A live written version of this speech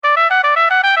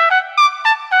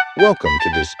Welcome to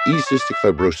this E-Cystic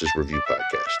Fibrosis Review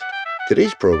podcast.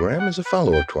 Today's program is a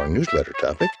follow-up to our newsletter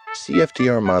topic,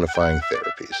 CFTR-modifying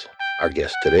therapies. Our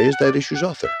guest today is that issue's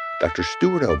author, Dr.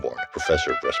 Stuart Elborn,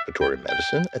 professor of respiratory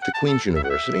medicine at the Queen's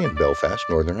University in Belfast,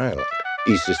 Northern Ireland.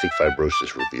 E-Cystic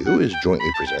Fibrosis Review is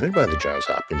jointly presented by the Johns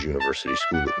Hopkins University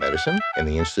School of Medicine and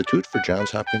the Institute for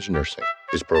Johns Hopkins Nursing.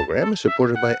 This program is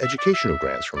supported by educational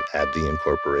grants from AbbVie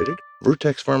Incorporated,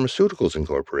 Vertex Pharmaceuticals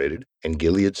Incorporated, and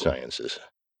Gilead Sciences.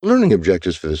 Learning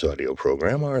objectives for this audio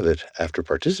program are that after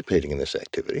participating in this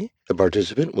activity, the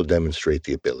participant will demonstrate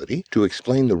the ability to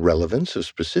explain the relevance of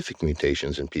specific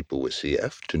mutations in people with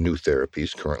CF to new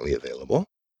therapies currently available,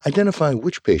 identify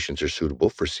which patients are suitable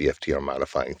for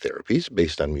CFTR-modifying therapies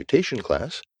based on mutation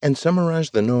class, and summarize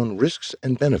the known risks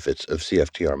and benefits of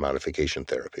CFTR modification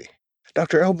therapy.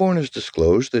 Dr. Elborn has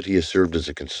disclosed that he has served as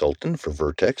a consultant for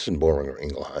Vertex and Boehringer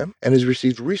Ingelheim and has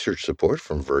received research support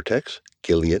from Vertex,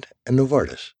 Gilead, and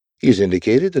Novartis. He has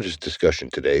indicated that his discussion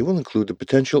today will include the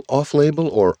potential off-label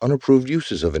or unapproved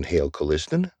uses of inhaled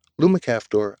colistin,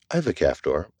 lumacaftor,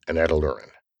 ivacaftor, and adalurin.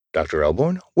 Dr.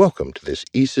 Elborn, welcome to this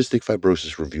E-Cystic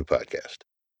Fibrosis Review podcast.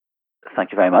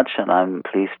 Thank you very much, and I'm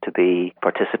pleased to be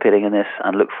participating in this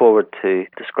and look forward to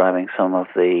describing some of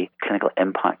the clinical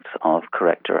impacts of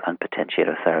corrector and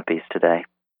potentiator therapies today.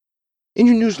 In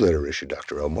your newsletter issue,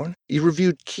 Dr. Elborn, you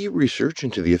reviewed key research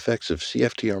into the effects of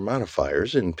CFTR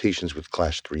modifiers in patients with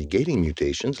Class 3 gating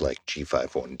mutations like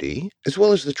G551D, as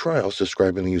well as the trials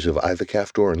describing the use of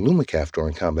ivacaftor and lumacaftor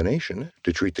in combination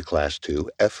to treat the Class 2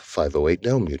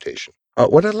 F508del mutation.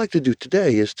 What I'd like to do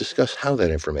today is discuss how that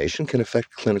information can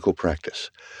affect clinical practice.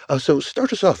 So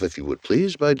start us off, if you would,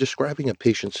 please, by describing a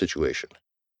patient's situation.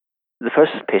 The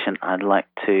first patient I'd like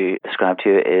to describe to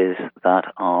you is that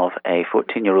of a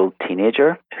 14-year-old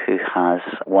teenager who has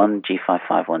one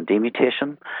G551D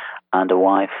mutation and a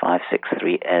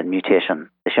Y563N mutation.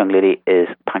 This young lady is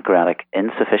pancreatic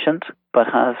insufficient but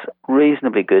has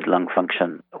reasonably good lung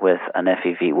function with an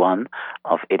FEV1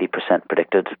 of 80%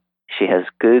 predicted. She has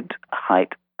good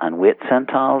height and weight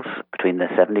centiles between the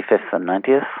 75th and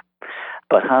 90th,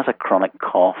 but has a chronic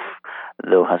cough,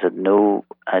 though has had no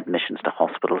admissions to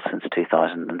hospital since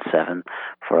 2007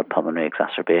 for a pulmonary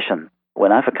exacerbation.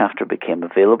 When ivacaftor became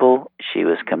available, she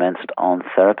was commenced on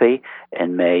therapy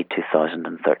in May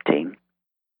 2013.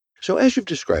 So as you've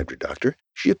described her, doctor,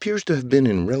 she appears to have been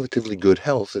in relatively good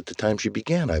health at the time she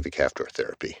began ivacaftor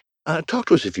therapy. Talk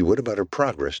to us, if you would, about her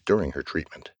progress during her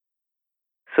treatment.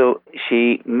 So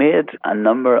she made a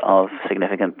number of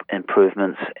significant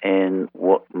improvements in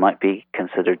what might be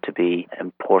considered to be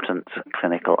important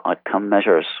clinical outcome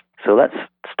measures. So let's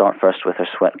start first with her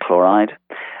sweat chloride.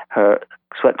 Her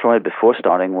sweat chloride before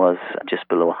starting was just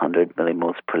below 100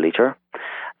 millimoles per litre,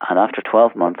 and after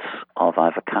 12 months of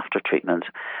ivacaftor treatment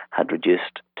had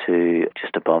reduced to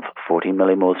just above 40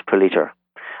 millimoles per litre.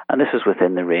 And this is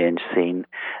within the range seen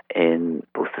in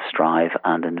both the STRIVE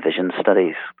and ENVISION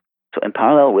studies. So in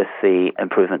parallel with the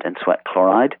improvement in sweat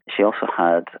chloride, she also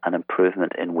had an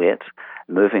improvement in weight,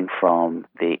 moving from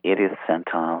the 80th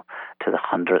centile to the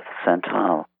 100th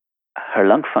centile. Her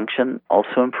lung function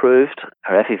also improved.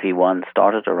 Her FEV1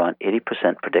 started around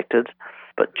 80% predicted,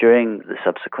 but during the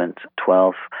subsequent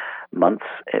 12 months,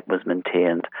 it was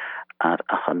maintained at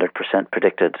 100%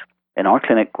 predicted. In our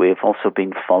clinic, we've also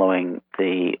been following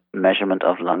the measurement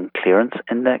of lung clearance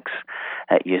index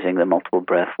using the multiple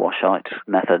breath washout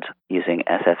method, using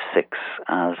SF6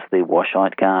 as the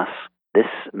washout gas. This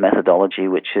methodology,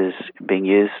 which is being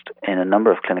used in a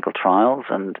number of clinical trials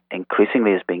and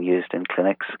increasingly is being used in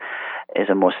clinics, is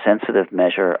a more sensitive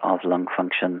measure of lung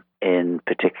function in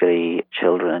particularly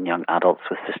children and young adults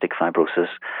with cystic fibrosis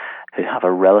who have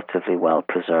a relatively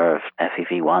well-preserved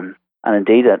FEV1. And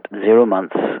indeed, at 0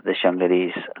 months, this young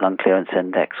lady's lung clearance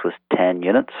index was 10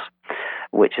 units,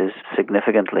 which is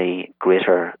significantly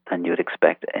greater than you would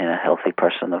expect in a healthy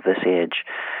person of this age,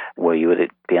 where you would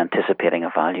be anticipating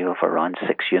a value of around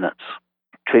 6 units.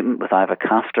 Treatment with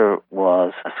ivacaftor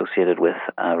was associated with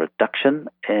a reduction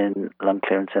in lung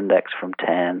clearance index from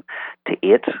 10 to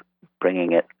 8,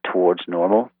 bringing it towards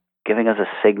normal, giving us a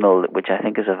signal which I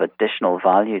think is of additional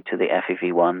value to the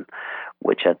FEV1,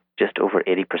 which at just over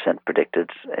 80% predicted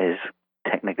is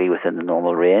technically within the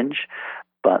normal range.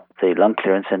 But the lung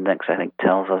clearance index, I think,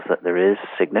 tells us that there is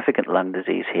significant lung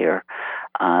disease here,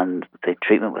 and the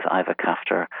treatment with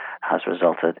ivacaftor has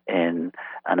resulted in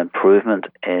an improvement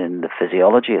in the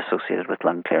physiology associated with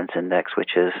lung clearance index,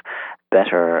 which is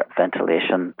better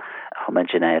ventilation,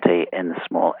 homogeneity in the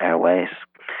small airways.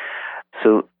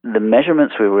 So the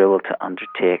measurements we were able to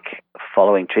undertake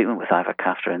following treatment with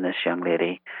ivacaftor in this young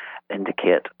lady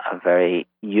indicate a very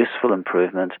useful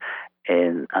improvement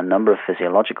in a number of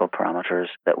physiological parameters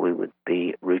that we would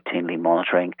be routinely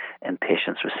monitoring in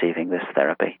patients receiving this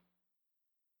therapy.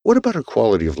 What about her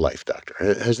quality of life, doctor?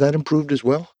 Has that improved as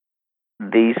well?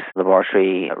 These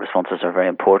laboratory responses are very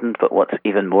important, but what's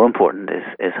even more important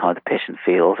is how the patient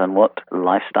feels and what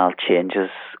lifestyle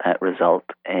changes result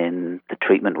in the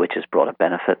treatment which has brought a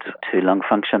benefit to lung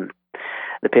function.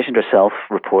 The patient herself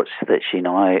reports that she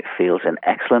now feels in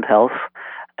excellent health.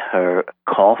 Her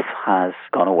cough has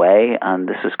gone away, and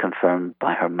this is confirmed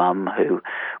by her mum, who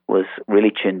was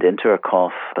really tuned into her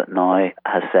cough, but now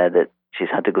has said that she's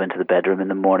had to go into the bedroom in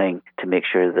the morning to make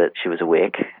sure that she was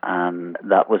awake, and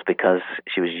that was because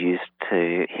she was used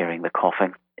to hearing the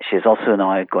coughing. She is also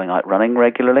now going out running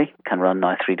regularly, can run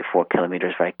now 3 to 4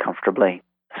 kilometres very comfortably.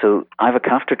 So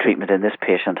ivacaftor treatment in this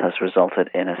patient has resulted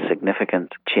in a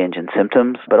significant change in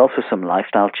symptoms, but also some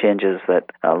lifestyle changes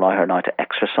that allow her now to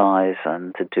exercise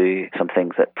and to do some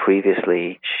things that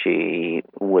previously she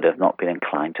would have not been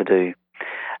inclined to do.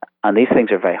 And these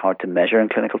things are very hard to measure in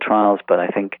clinical trials, but I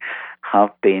think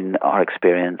have been our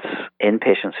experience in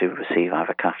patients who receive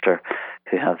ivacaftor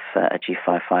who have a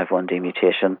G551D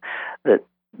mutation, that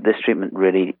this treatment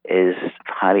really is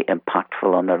highly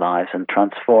impactful on their lives and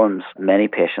transforms many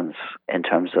patients in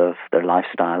terms of their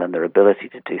lifestyle and their ability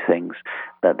to do things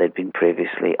that they'd been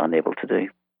previously unable to do.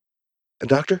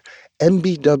 Doctor,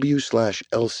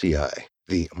 MBW/LCI,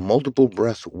 the multiple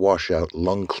breath washout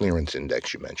lung clearance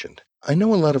index you mentioned. I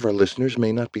know a lot of our listeners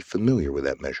may not be familiar with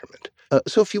that measurement.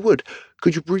 So if you would,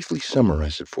 could you briefly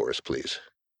summarize it for us, please?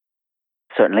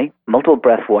 Certainly. Multiple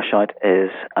breath washout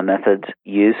is a method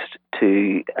used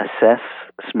to assess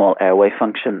small airway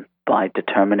function by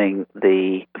determining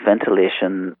the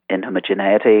ventilation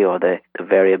inhomogeneity or the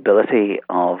variability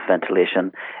of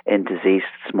ventilation in diseased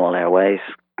small airways.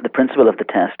 The principle of the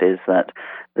test is that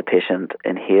the patient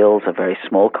inhales a very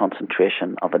small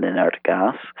concentration of an inert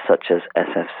gas, such as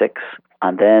SF6,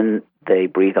 and then they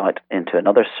breathe out into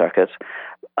another circuit,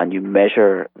 and you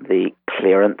measure the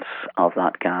clearance of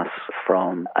that gas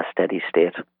from a steady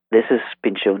state. This has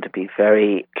been shown to be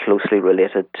very closely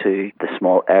related to the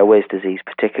small airways disease,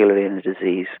 particularly in a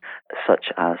disease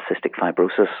such as cystic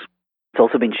fibrosis. It's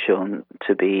also been shown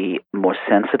to be more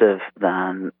sensitive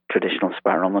than traditional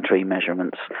spirometry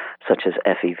measurements, such as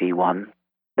FEV1.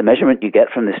 The measurement you get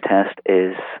from this test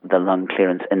is the lung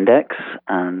clearance index,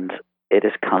 and it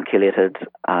is calculated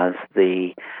as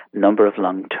the number of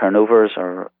lung turnovers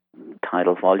or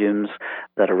tidal volumes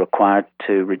that are required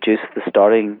to reduce the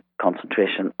starting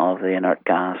concentration of the inert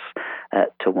gas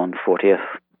to 1/40th.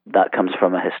 That comes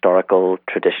from a historical,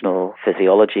 traditional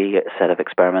physiology set of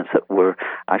experiments that were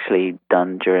actually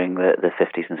done during the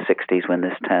 50s and 60s when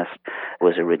this test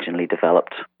was originally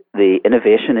developed. The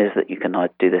innovation is that you can now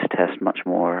do this test much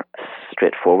more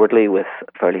straightforwardly with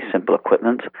fairly simple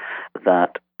equipment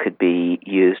that could be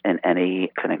used in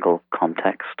any clinical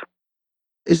context.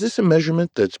 Is this a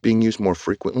measurement that's being used more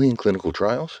frequently in clinical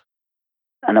trials?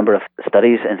 A number of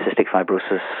studies in cystic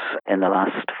fibrosis in the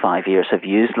last 5 years have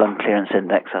used lung clearance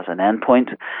index as an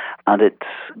endpoint, and it's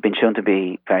been shown to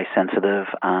be very sensitive,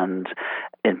 and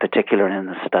in particular in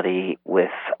the study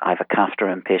with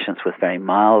ivacaftor in patients with very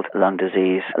mild lung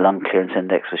disease, lung clearance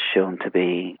index was shown to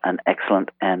be an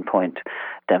excellent endpoint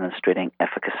demonstrating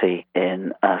efficacy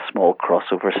in a small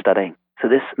crossover study. So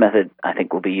this method, I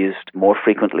think, will be used more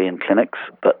frequently in clinics,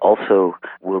 but also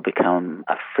will become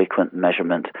a frequent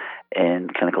measurement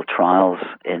in clinical trials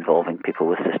involving people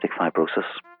with cystic fibrosis.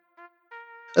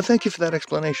 Thank you for that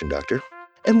explanation, Doctor.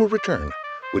 And we'll return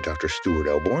with Dr. Stuart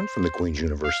Elborn from the Queen's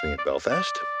University in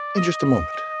Belfast in just a moment.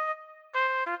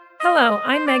 Hello,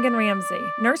 I'm Megan Ramsey,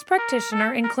 nurse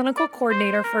practitioner and clinical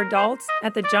coordinator for adults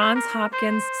at the Johns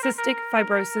Hopkins Cystic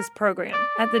Fibrosis Program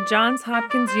at the Johns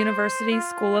Hopkins University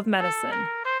School of Medicine.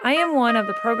 I am one of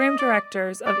the program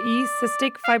directors of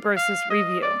Cystic Fibrosis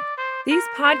Review. These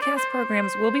podcast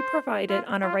programs will be provided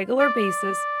on a regular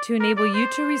basis to enable you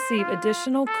to receive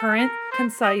additional current,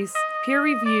 concise,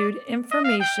 peer-reviewed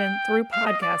information through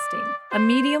podcasting, a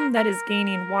medium that is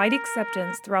gaining wide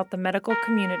acceptance throughout the medical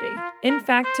community. In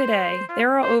fact, today,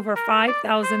 there are over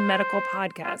 5,000 medical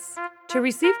podcasts. To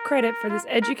receive credit for this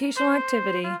educational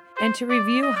activity and to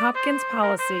review Hopkins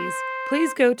policies,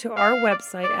 please go to our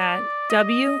website at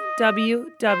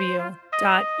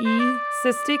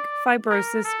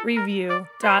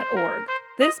www.ecysticfibrosisreview.org.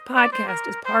 This podcast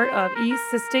is part of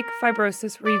Cystic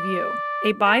Fibrosis Review,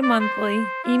 a bi-monthly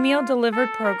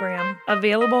email-delivered program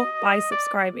available by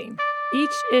subscribing.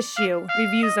 Each issue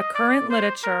reviews a current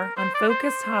literature on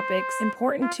focused topics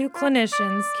important to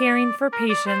clinicians caring for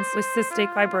patients with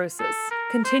cystic fibrosis.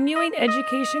 Continuing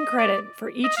education credit for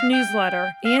each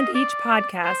newsletter and each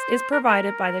podcast is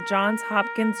provided by the Johns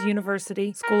Hopkins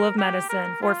University School of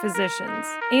Medicine for physicians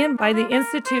and by the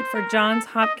Institute for Johns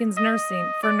Hopkins Nursing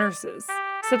for nurses.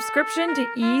 Subscription to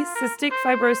Cystic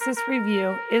Fibrosis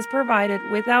Review is provided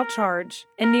without charge,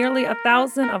 and nearly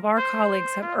 1,000 of our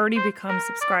colleagues have already become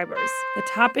subscribers. The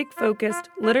topic-focused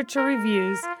literature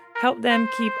reviews help them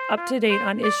keep up to date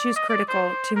on issues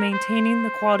critical to maintaining the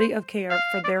quality of care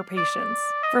for their patients.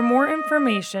 For more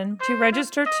information, to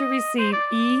register to receive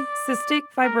Cystic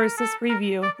Fibrosis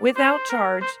Review without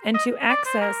charge and to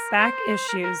access back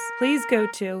issues, please go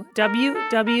to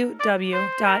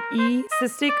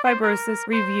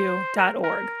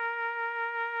www.ecysticfibrosisreview.org.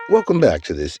 Welcome back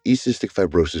to this Cystic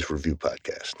Fibrosis Review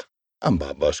podcast. I'm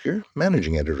Bob Busker,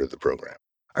 managing editor of the program.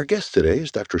 Our guest today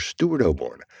is Dr. Stuart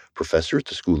Elborn, professor at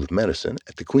the School of Medicine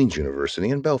at the Queen's University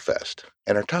in Belfast,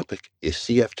 and our topic is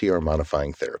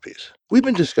CFTR-modifying therapies. We've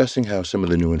been discussing how some of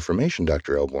the new information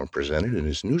Dr. Elborn presented in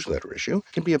his newsletter issue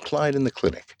can be applied in the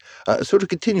clinic. So to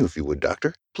continue, if you would,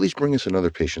 Doctor, please bring us another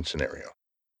patient scenario.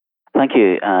 Thank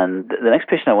you. And the next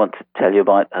patient I want to tell you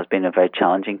about has been a very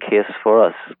challenging case for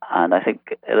us, and I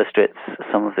think illustrates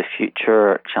some of the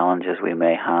future challenges we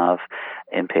may have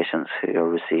in patients who are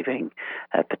receiving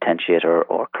potentiator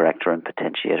or corrector and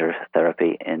potentiator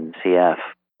therapy in CF.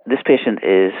 This patient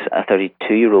is a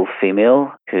 32-year-old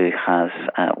female who has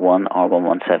one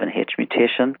R117H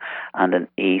mutation and an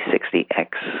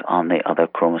E60X on the other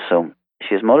chromosome.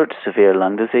 She has moderate to severe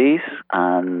lung disease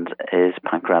and is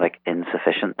pancreatic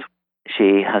insufficient.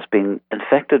 She has been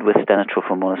infected with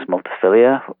Stenotrophomonas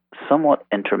multifilia somewhat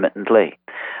intermittently,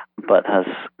 but has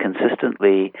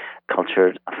consistently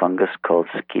cultured a fungus called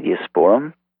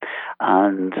Scidiosporum,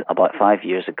 and about 5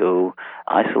 years ago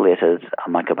isolated a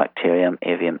Mycobacterium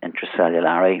avium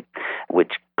intracellulare,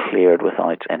 which cleared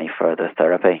without any further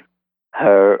therapy.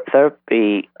 Her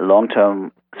therapy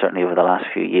long-term, certainly over the last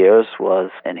few years,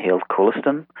 was inhaled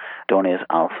colistin, Dornias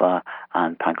alpha,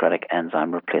 and pancreatic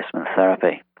enzyme replacement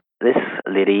therapy. This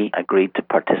lady agreed to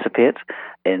participate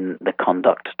in the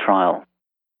CONDUCT trial.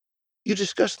 You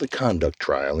discussed the CONDUCT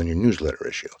trial in your newsletter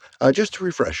issue. Just to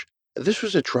refresh, this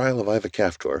was a trial of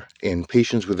ivacaftor in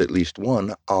patients with at least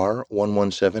one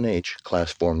R117H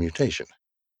class 4 mutation.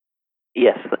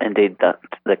 Yes, indeed, that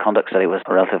the CONDUCT study was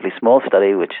a relatively small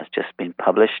study which has just been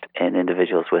published in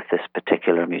individuals with this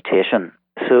particular mutation.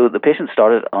 So the patient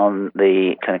started on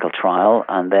the clinical trial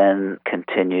and then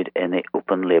continued in the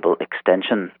open label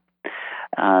extension.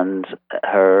 And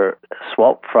her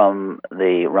swap from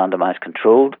the randomized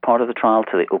controlled part of the trial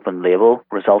to the open label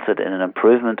resulted in an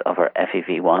improvement of her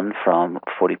FEV1 from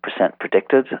 40%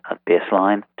 predicted at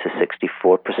baseline to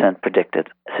 64% predicted,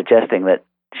 suggesting that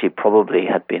she probably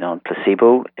had been on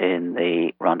placebo in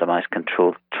the randomized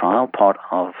controlled trial part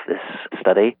of this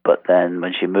study, but then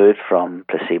when she moved from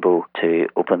placebo to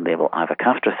open label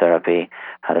ivacaftor therapy,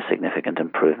 had a significant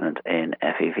improvement in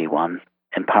FEV1.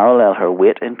 In parallel, her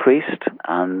weight increased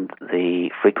and the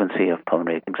frequency of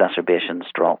pulmonary exacerbations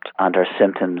dropped, and her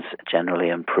symptoms generally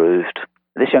improved.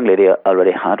 This young lady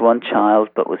already had one child,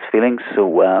 but was feeling so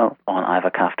well on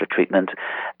ivacaftor treatment,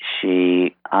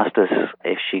 she asked us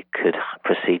if she could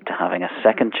proceed to having a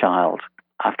second child.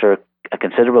 After a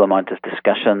considerable amount of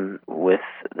discussion with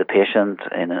the patient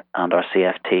and our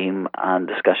CF team and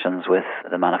discussions with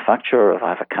the manufacturer of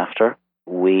ivacaftor,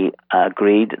 we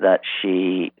agreed that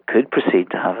she could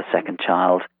proceed to have a second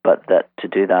child, but that to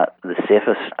do that, the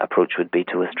safest approach would be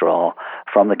to withdraw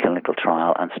from the clinical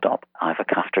trial and stop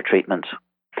ivacaftor treatment.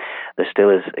 There still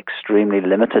is extremely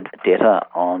limited data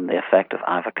on the effect of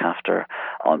ivacaftor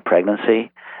on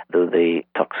pregnancy, though the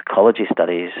toxicology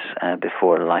studies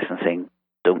before licensing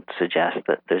don't suggest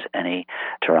that there's any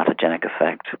teratogenic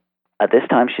effect. At this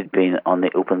time, she'd been on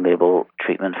the open label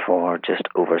treatment for just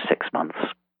over 6 months.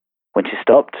 When she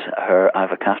stopped her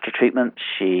ivacaftor treatment,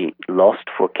 she lost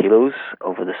 4 kilos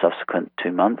over the subsequent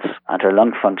 2 months, and her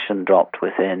lung function dropped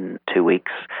within 2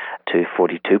 weeks to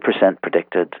 42%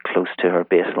 predicted, close to her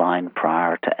baseline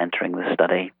prior to entering the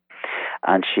study.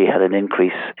 And she had an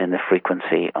increase in the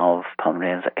frequency of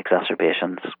pulmonary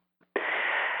exacerbations.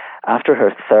 After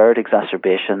her third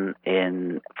exacerbation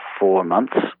in 4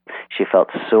 months, she felt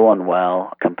so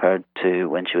unwell compared to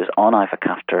when she was on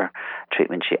ivacaftor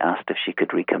treatment. She asked if she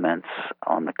could recommence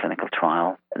on the clinical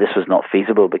trial. This was not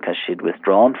feasible because she'd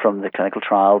withdrawn from the clinical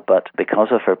trial, but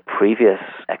because of her previous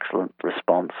excellent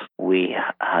response, we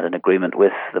had an agreement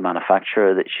with the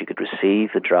manufacturer that she could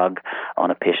receive the drug on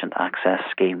a patient access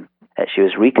scheme. She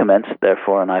was recommenced,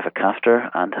 therefore, on ivacaftor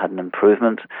and had an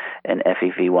improvement in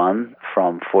FEV1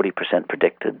 from 40%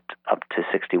 predicted up to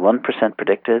 61%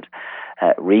 predicted,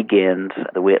 regained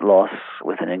the weight loss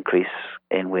with an increase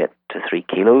in weight to 3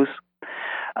 kilos.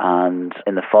 And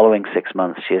in the following 6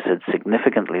 months, she has had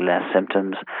significantly less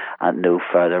symptoms and no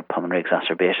further pulmonary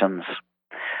exacerbations.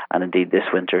 And indeed, this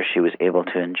winter, she was able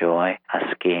to enjoy a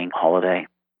skiing holiday.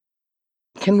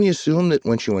 Can we assume that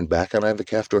when she went back on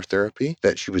ivacaftor therapy,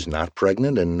 that she was not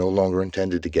pregnant and no longer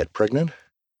intended to get pregnant?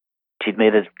 She'd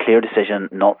made a clear decision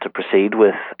not to proceed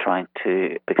with trying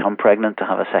to become pregnant, to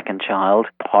have a second child,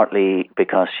 partly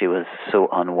because she was so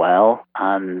unwell.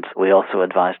 And we also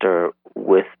advised her,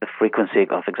 with the frequency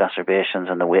of exacerbations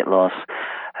and the weight loss,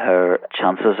 her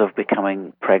chances of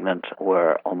becoming pregnant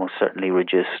were almost certainly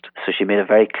reduced. So she made a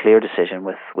very clear decision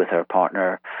with her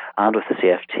partner and with the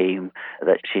CF team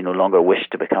that she no longer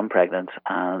wished to become pregnant,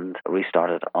 and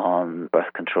restarted on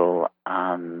birth control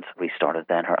and restarted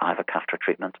then her ivacaftor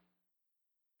treatment.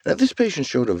 Now, this patient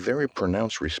showed a very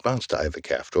pronounced response to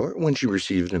ivacaftor when she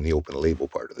received it in the open-label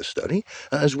part of the study,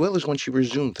 as well as when she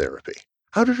resumed therapy.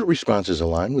 How did her responses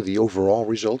align with the overall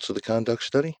results of the conduct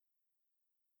study?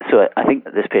 So I think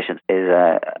this patient is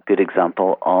a good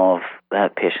example of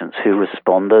patients who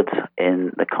responded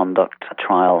in the conduct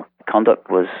trial. Conduct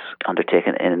was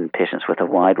undertaken in patients with a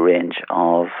wide range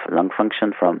of lung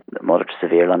function, from moderate to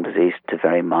severe lung disease to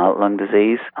very mild lung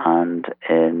disease, and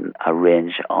in a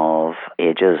range of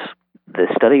ages. The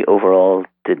study overall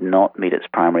did not meet its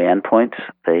primary endpoint.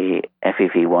 The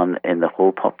FEV1 in the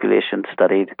whole population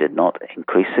studied did not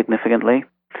increase significantly.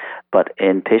 But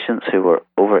in patients who were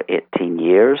over 18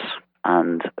 years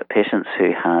and patients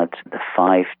who had the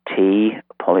 5T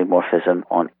polymorphism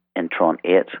on intron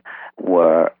 8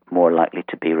 were more likely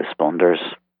to be responders.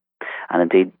 And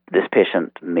indeed, this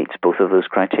patient meets both of those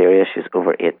criteria. She's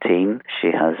over 18, she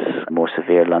has more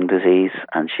severe lung disease,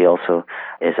 and she also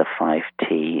is a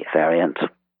 5T variant.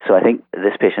 So I think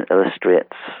this patient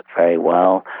illustrates very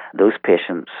well those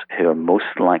patients who are most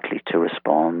likely to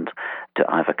respond to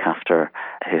ivacaftor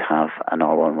who have an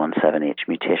R117H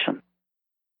mutation.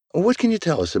 What can you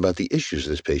tell us about the issues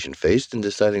this patient faced in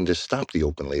deciding to stop the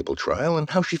open-label trial, and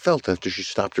how she felt after she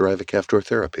stopped her ivacaftor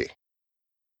therapy?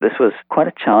 This was quite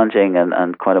a challenging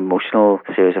and quite emotional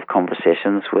series of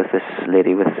conversations with this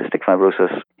lady with cystic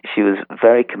fibrosis. She was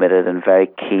very committed and very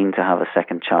keen to have a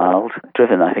second child,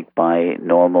 driven, I think, by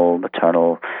normal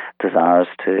maternal desires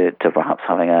to perhaps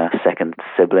having a second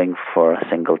sibling for a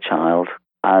single child.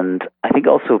 And I think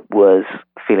also was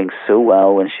feeling so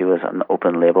well when she was on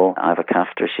open label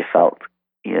ivacaftor. She felt,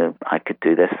 I could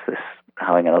do this.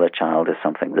 Having another child is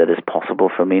something that is possible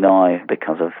for me now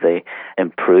because of the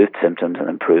improved symptoms and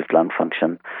improved lung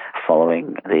function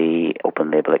following the open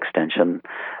label extension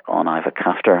on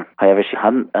ivacaftor. However, she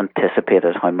hadn't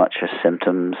anticipated how much her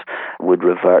symptoms would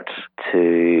revert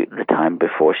to the time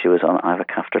before she was on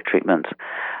ivacaftor treatment,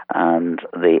 and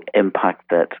the impact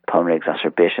that pulmonary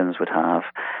exacerbations would have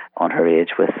on her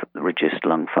age with reduced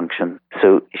lung function.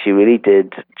 So she really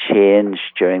did change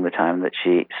during the time that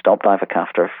she stopped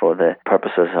ivacaftor for the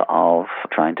purposes of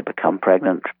trying to become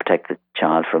pregnant, to protect the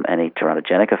child from any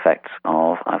teratogenic effects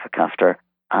of ivacaftor,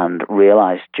 and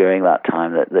realized during that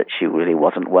time that she really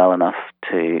wasn't well enough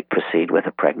to proceed with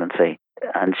a pregnancy.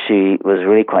 And she was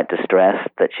really quite distressed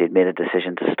that she'd made a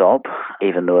decision to stop,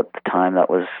 even though at the time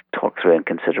that was talked through in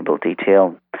considerable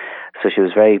detail. So she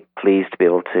was very pleased to be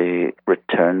able to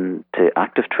return to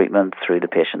active treatment through the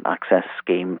patient access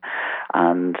scheme,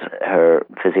 and her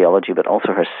physiology, but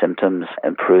also her symptoms,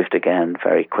 improved again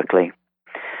very quickly.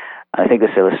 I think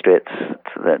this illustrates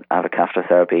that ivacaftor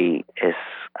therapy is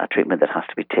a treatment that has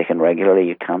to be taken regularly.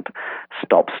 You can't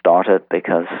start it,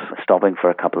 because stopping for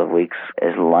a couple of weeks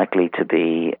is likely to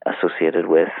be associated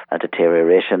with a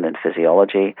deterioration in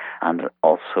physiology and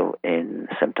also in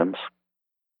symptoms.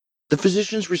 The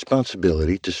physician's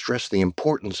responsibility to stress the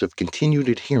importance of continued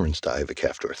adherence to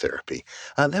ivacaftor therapy.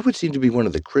 That would seem to be one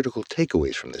of the critical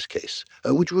takeaways from this case.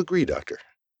 Would you agree, Doctor?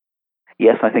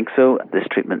 Yes, I think so. This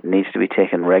treatment needs to be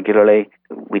taken regularly.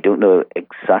 We don't know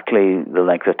exactly the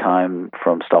length of time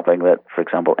from stopping that, for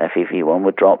example, FEV1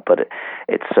 would drop, but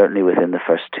it's certainly within the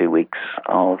first 2 weeks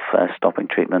of stopping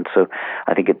treatment. So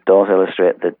I think it does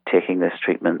illustrate that taking this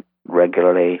treatment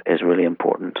regularly is really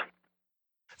important.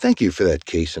 Thank you for that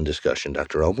case and discussion,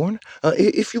 Dr. Elborn.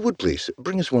 If you would please,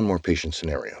 bring us one more patient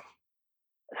scenario.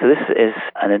 So this is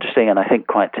an interesting and I think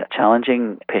quite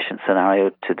challenging patient scenario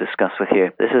to discuss with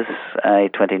you. This is a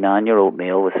 29-year-old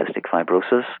male with cystic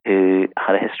fibrosis who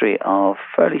had a history of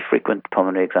fairly frequent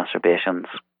pulmonary exacerbations.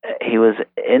 He was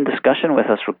in discussion with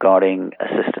us regarding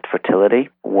assisted fertility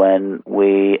when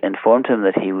we informed him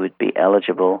that he would be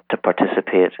eligible to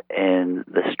participate in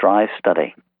the STRIVE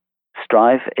study.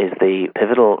 STRIVE is the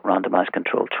pivotal randomized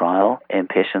controlled trial in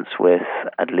patients with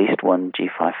at least one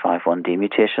G551D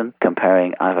mutation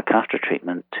comparing ivacaftor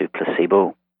treatment to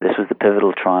placebo. This was the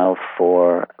pivotal trial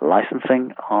for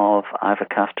licensing of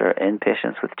ivacaftor in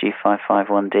patients with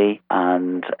G551D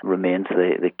and remains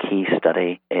the key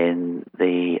study in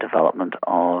the development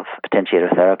of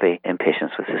potentiator therapy in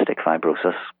patients with cystic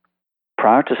fibrosis.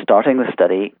 Prior to starting the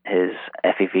study, his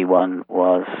FEV1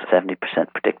 was 70%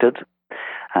 predicted.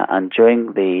 And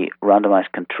during the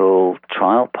randomized control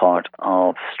trial part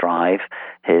of STRIVE,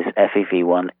 his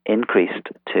FEV1 increased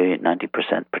to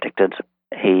 90% predicted.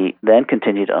 He then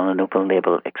continued on an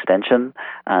open-label extension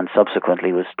and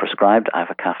subsequently was prescribed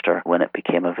ivacaftor when it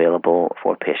became available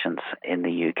for patients in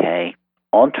the UK.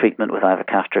 On treatment with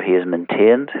ivacaftor, he has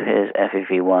maintained his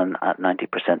FEV1 at 90%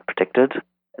 predicted.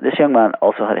 This young man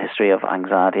also had a history of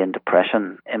anxiety and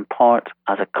depression, in part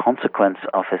as a consequence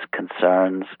of his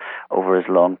concerns over his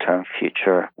long-term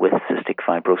future with cystic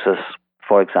fibrosis.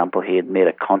 For example, he had made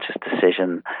a conscious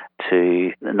decision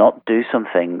to not do some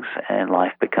things in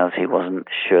life because he wasn't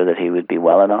sure that he would be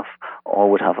well enough or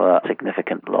would have a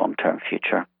significant long-term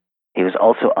future. He was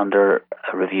also under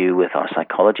a review with our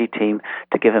psychology team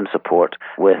to give him support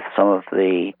with some of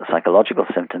the psychological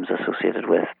symptoms associated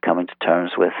with coming to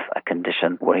terms with a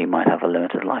condition where he might have a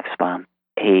limited lifespan.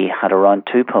 He had around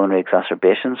 2 pulmonary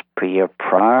exacerbations per year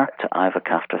prior to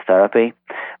ivacaftor therapy,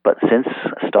 but since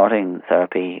starting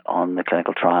therapy on the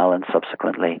clinical trial and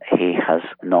subsequently, he has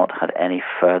not had any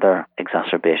further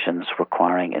exacerbations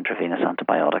requiring intravenous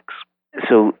antibiotics.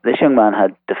 So this young man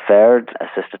had deferred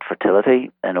assisted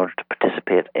fertility in order to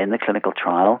participate in the clinical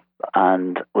trial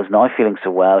and was now feeling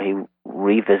so well he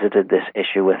revisited this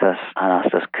issue with us and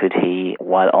asked us could he,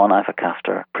 while on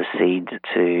ivacaftor, proceed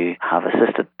to have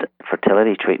assisted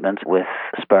fertility treatment with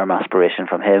sperm aspiration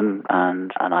from him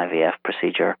and an IVF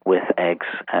procedure with eggs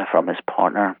from his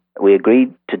partner. We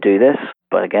agreed to do this,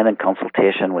 but again, in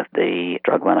consultation with the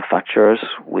drug manufacturers,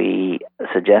 we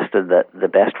suggested that the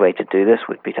best way to do this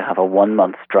would be to have a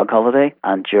 1-month drug holiday,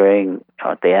 and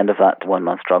at the end of that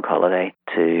 1-month drug holiday,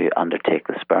 to undertake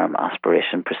the sperm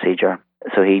aspiration procedure.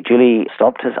 So he duly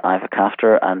stopped his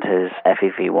ivacaftor and his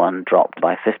FEV1 dropped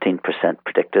by 15%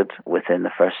 predicted within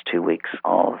the first 2 weeks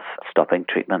of stopping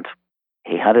treatment.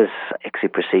 He had his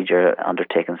ICSI procedure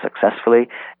undertaken successfully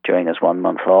during his 1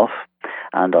 month off,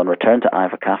 and on return to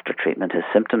ivacaftor treatment, his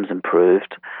symptoms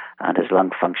improved and his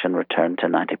lung function returned to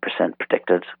 90%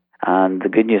 predicted. And the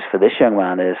good news for this young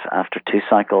man is after 2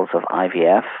 cycles of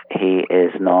IVF, he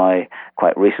is now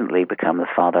quite recently become the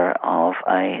father of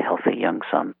a healthy young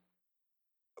son.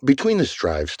 Between the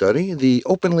STRIVE study, the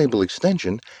open-label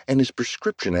extension, and his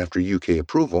prescription after UK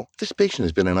approval, this patient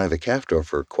has been on ivacaftor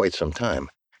for quite some time.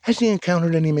 Has he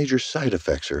encountered any major side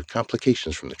effects or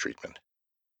complications from the treatment?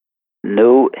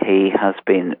 No, he has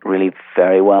been really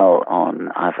very well on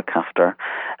ivacaftor.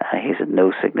 He's had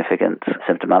no significant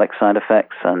symptomatic side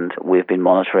effects, and we've been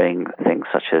monitoring things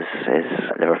such as his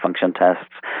liver function tests,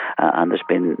 and there's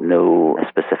been no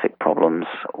specific problems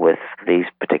with these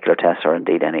particular tests or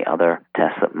indeed any other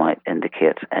tests that might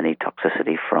indicate any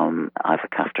toxicity from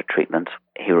ivacaftor treatment.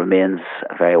 He remains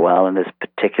very well and is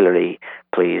particularly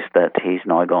pleased that he's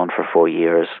now gone for 4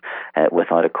 years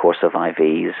without a course of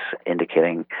IVs,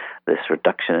 indicating this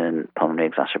reduction in pulmonary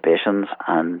exacerbations,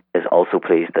 and is also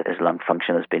pleased that his lung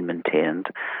function has been maintained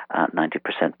at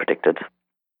 90% predicted.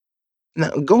 Now,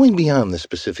 going beyond the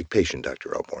specific patient,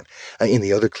 Dr. Elborn, in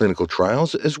the other clinical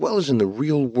trials, as well as in the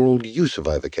real-world use of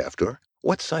ivacaftor,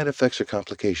 what side effects or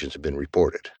complications have been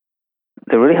reported?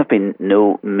 There really have been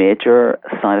no major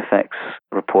side effects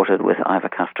reported with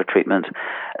ivacaftor treatment.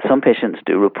 Some patients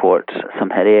do report some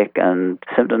headache and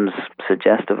symptoms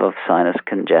suggestive of sinus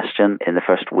congestion in the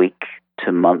first week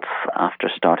to month after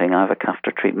starting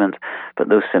ivacaftor treatment, but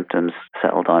those symptoms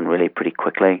settle down really pretty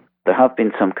quickly. There have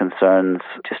been some concerns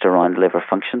just around liver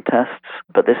function tests,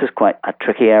 but this is quite a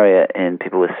tricky area in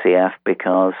people with CF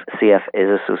because CF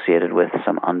is associated with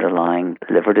some underlying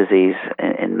liver disease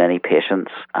in many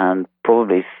patients, and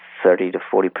probably 30 to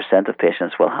 40% of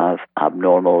patients will have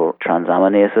abnormal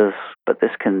transaminases, but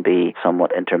this can be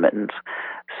somewhat intermittent.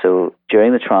 So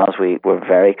during the trials, we were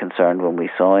very concerned when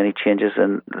we saw any changes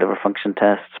in liver function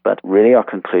tests, but really our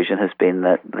conclusion has been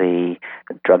that the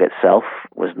drug itself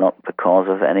was not the cause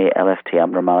of any LFT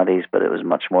abnormalities, but it was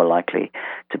much more likely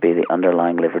to be the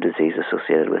underlying liver disease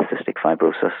associated with cystic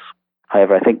fibrosis.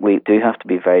 However, I think we do have to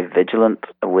be very vigilant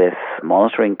with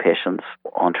monitoring patients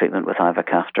on treatment with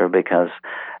ivacaftor because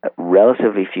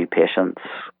relatively few patients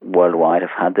worldwide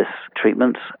have had this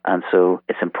treatment, and so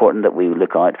it's important that we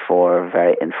look out for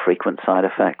very infrequent side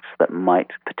effects that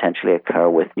might potentially occur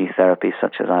with new therapies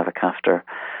such as ivacaftor.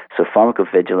 So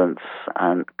pharmacovigilance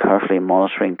and carefully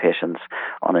monitoring patients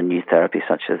on a new therapy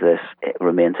such as this, it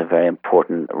remains a very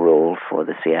important role for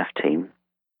the CF team.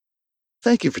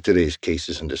 Thank you for today's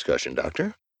cases and discussion,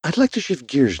 Doctor. I'd like to shift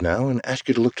gears now and ask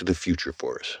you to look to the future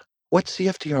for us. What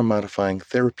CFTR-modifying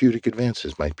therapeutic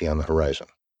advances might be on the horizon?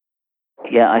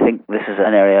 Yeah, I think this is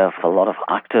an area of a lot of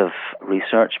active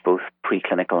research, both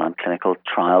preclinical and clinical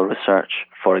trial research.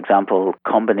 For example,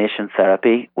 combination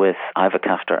therapy with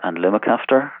ivacaftor and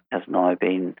lumacaftor has now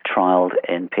been trialed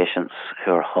in patients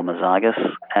who are homozygous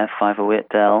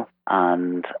F508del,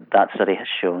 and that study has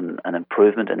shown an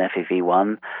improvement in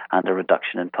FEV1 and a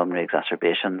reduction in pulmonary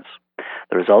exacerbations.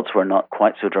 The results were not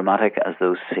quite so dramatic as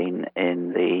those seen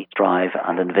in the STRIVE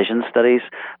and ENVISION studies,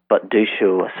 but do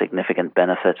show a significant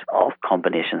benefit of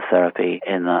combination therapy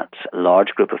in that large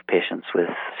group of patients with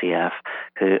CF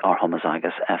who are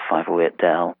homozygous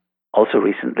F508del. Also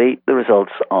recently, the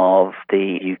results of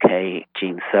the UK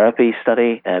gene therapy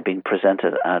study being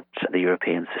presented at the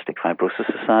European Cystic Fibrosis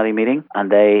Society meeting,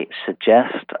 and they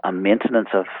suggest a maintenance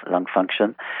of lung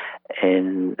function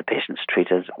in the patients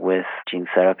treated with gene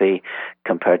therapy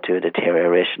compared to a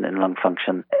deterioration in lung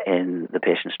function in the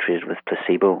patients treated with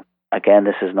placebo. Again,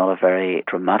 this is not a very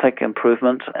dramatic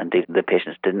improvement. Indeed, the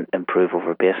patients didn't improve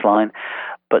over baseline,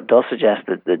 but does suggest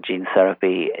that the gene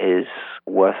therapy is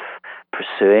worth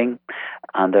pursuing.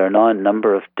 And there are now a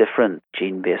number of different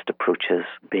gene-based approaches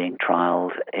being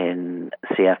trialed in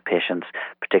CF patients,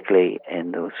 particularly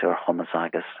in those who are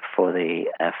homozygous for the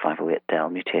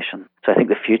F508del mutation. So I think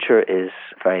the future is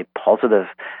very positive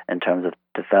in terms of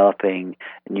developing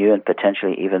new and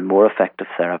potentially even more effective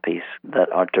therapies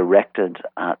that are directed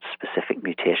at specific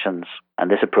mutations. And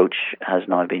this approach has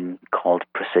now been called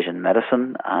precision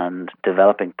medicine, and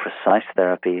developing precise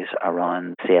therapies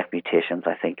around CF mutations,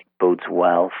 I think, bodes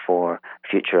well for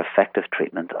future effective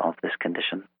treatment of this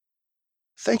condition.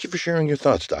 Thank you for sharing your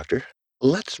thoughts, Doctor.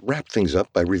 Let's wrap things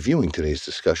up by reviewing today's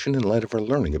discussion in light of our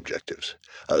learning objectives.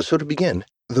 So to begin,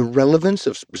 the relevance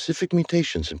of specific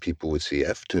mutations in people with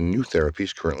CF to new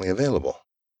therapies currently available.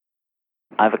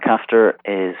 Ivacaftor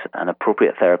is an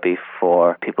appropriate therapy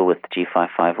for people with the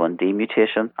G551D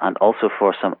mutation and also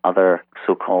for some other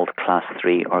so-called class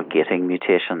 3 or gating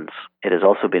mutations. It has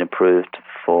also been approved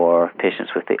for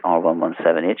patients with the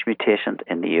R117H mutation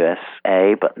in the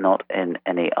USA, but not in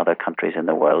any other countries in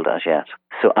the world as yet.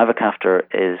 So ivacaftor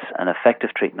is an effective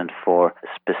treatment for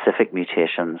specific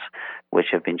mutations which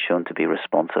have been shown to be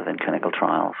responsive in clinical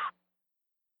trials.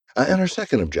 And our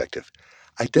second objective,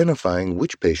 identifying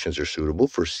which patients are suitable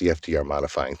for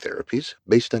CFTR-modifying therapies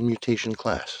based on mutation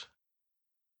class.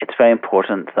 It's very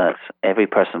important that every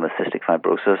person with cystic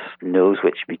fibrosis knows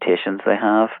which mutations they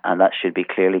have, and that should be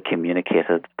clearly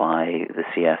communicated by the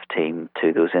CF team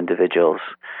to those individuals.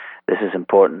 This is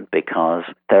important because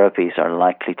therapies are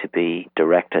likely to be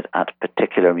directed at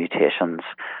particular mutations,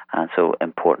 and so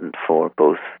important for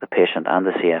both the patient and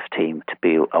the CF team to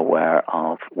be aware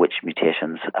of which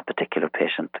mutations a particular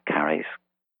patient carries.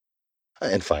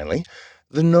 And finally,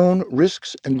 the known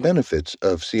risks and benefits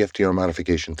of CFTR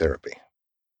modification therapy.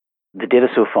 The data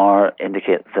so far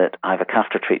indicate that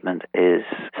ivacaftor treatment is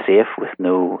safe with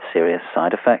no serious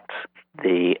side effects.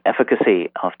 The efficacy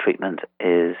of treatment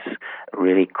is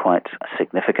really quite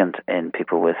significant in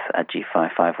people with a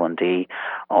G551D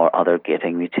or other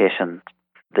gating mutations.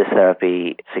 This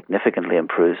therapy significantly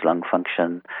improves lung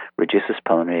function, reduces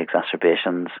pulmonary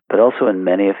exacerbations, but also in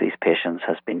many of these patients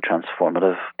has been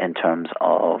transformative in terms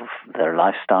of their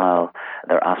lifestyle,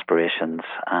 their aspirations,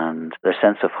 and their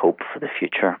sense of hope for the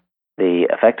future. The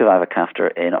effect of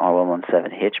ivacaftor in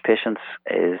R117H patients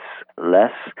is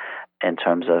less in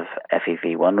terms of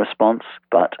FEV1 response,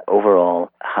 but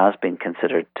overall has been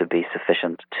considered to be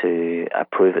sufficient to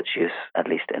approve its use, at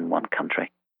least in one country.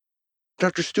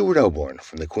 Dr. Stuart Elborn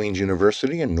from the Queen's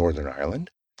University in Northern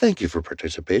Ireland, thank you for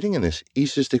participating in this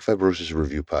eCystic Fibrosis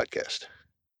Review podcast.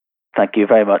 Thank you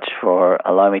very much for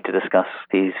allowing me to discuss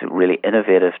these really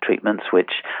innovative treatments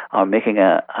which are making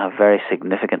a very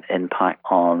significant impact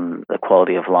on the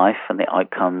quality of life and the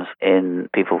outcomes in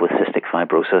people with cystic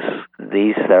fibrosis.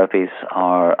 These therapies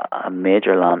are a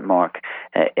major landmark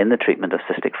in the treatment of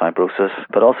cystic fibrosis,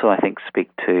 but also I think speak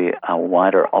to a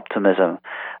wider optimism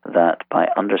that by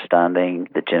understanding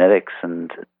the genetics and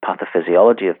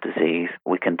pathophysiology of disease,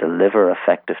 we can deliver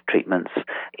effective treatments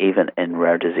even in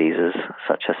rare diseases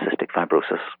such as cystic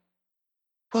fibrosis.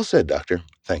 Well said, Doctor.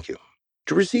 Thank you.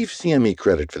 To receive CME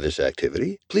credit for this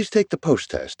activity, please take the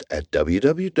post-test at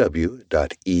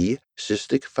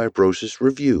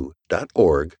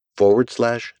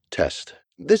www.ecysticfibrosisreview.org/test.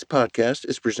 This podcast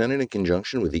is presented in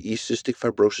conjunction with the eCystic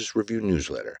Fibrosis Review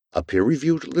newsletter, a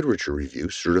peer-reviewed literature review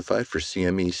certified for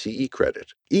CME CE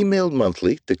credit, emailed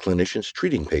monthly to clinicians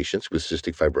treating patients with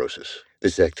cystic fibrosis.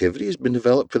 This activity has been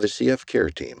developed for the CF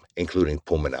care team, including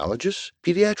pulmonologists,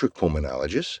 pediatric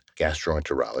pulmonologists,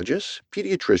 gastroenterologists,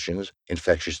 pediatricians,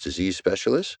 infectious disease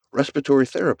specialists, respiratory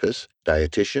therapists,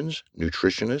 dietitians,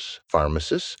 nutritionists,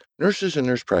 pharmacists, nurses and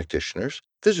nurse practitioners,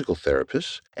 physical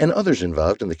therapists, and others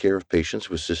involved in the care of patients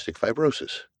with cystic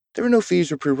fibrosis. There are no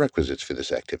fees or prerequisites for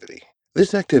this activity.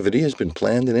 This activity has been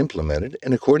planned and implemented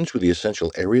in accordance with the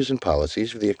essential areas and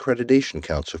policies of the Accreditation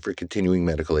Council for Continuing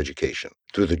Medical Education,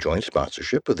 through the joint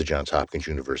sponsorship of the Johns Hopkins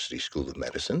University School of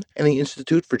Medicine and the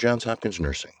Institute for Johns Hopkins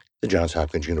Nursing. The Johns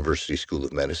Hopkins University School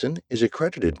of Medicine is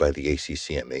accredited by the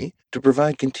ACCME to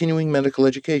provide continuing medical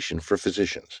education for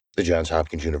physicians. The Johns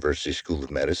Hopkins University School of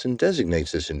Medicine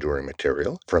designates this enduring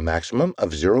material for a maximum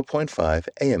of 0.5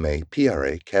 AMA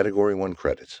PRA Category 1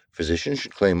 credits. Physicians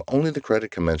should claim only the credit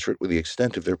commensurate with the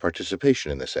extent of their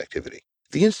participation in this activity.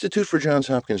 The Institute for Johns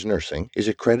Hopkins Nursing is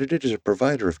accredited as a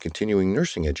provider of continuing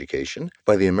nursing education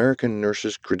by the American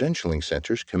Nurses Credentialing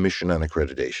Center's Commission on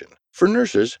Accreditation. For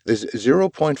nurses, this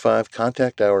 0.5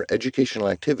 contact hour educational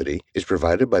activity is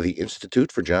provided by the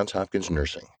Institute for Johns Hopkins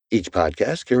Nursing. Each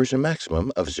podcast carries a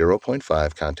maximum of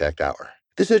 0.5 contact hour.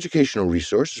 This educational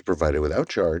resource is provided without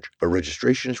charge, but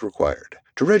registration is required.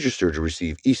 To register to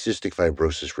receive eCystic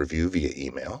Fibrosis Review via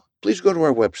email, please go to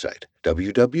our website,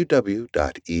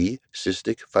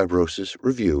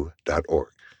 www.ecysticfibrosisreview.org.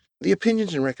 The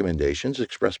opinions and recommendations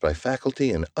expressed by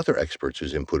faculty and other experts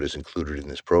whose input is included in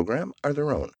this program are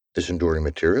their own. This enduring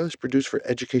material is produced for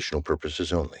educational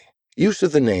purposes only. Use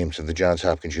of the names of the Johns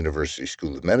Hopkins University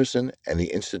School of Medicine and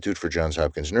the Institute for Johns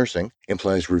Hopkins Nursing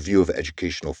implies review of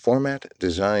educational format,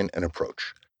 design, and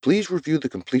approach. Please review the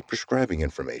complete prescribing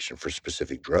information for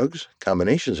specific drugs,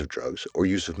 combinations of drugs, or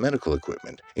use of medical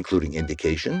equipment, including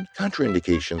indication,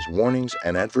 contraindications, warnings,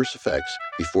 and adverse effects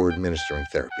before administering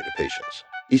therapy to patients.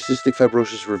 eCystic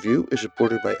Fibrosis Review is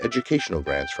supported by educational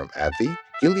grants from AbbVie,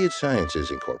 Gilead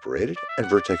Sciences Incorporated, and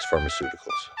Vertex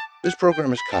Pharmaceuticals. This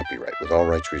program is copyright with all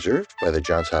rights reserved by the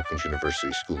Johns Hopkins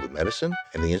University School of Medicine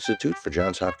and the Institute for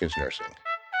Johns Hopkins Nursing.